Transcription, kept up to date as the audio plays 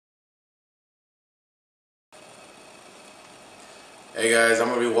Hey guys, I'm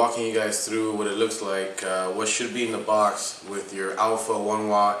going to be walking you guys through what it looks like, what should be in the box with your Alfa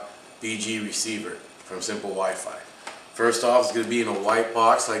 1W BG receiver from SimpleWiFi. First off, it's going to be in a white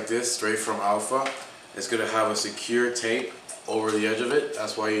box like this, straight from Alfa. It's going to have a secure tape over the edge of it.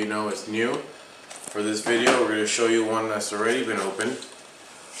 That's why you know it's new. For this video, we're going to show you one that's already been opened.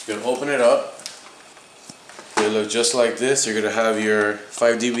 Just going to open it up. It'll look just like this. You're going to have your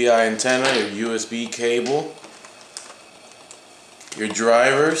 5 dBi antenna, your USB cable, your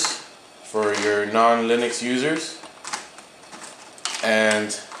drivers for your non-Linux users, and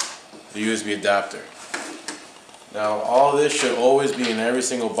the USB adapter. Now all this should always be in every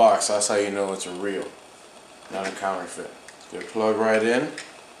single box. That's how you know it's a real, not a counterfeit. It's going to plug right in.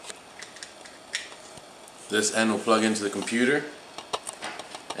 This end will plug into the computer,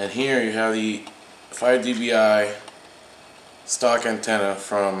 and here you have the 5 dBi stock antenna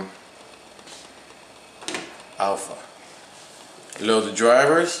from Alfa. You load the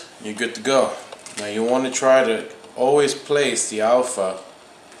drivers, you're good to go. Now you want to try to always place the Alfa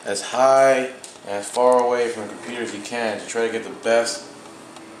as high and as far away from the computer as you can to try to get the best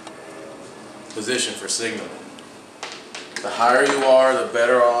position for signaling. The higher you are, the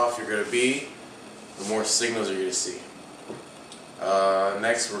better off you're going to be, the more signals you're going to see.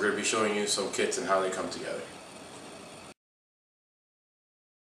 Next, we're going to be showing you some kits and how they come together.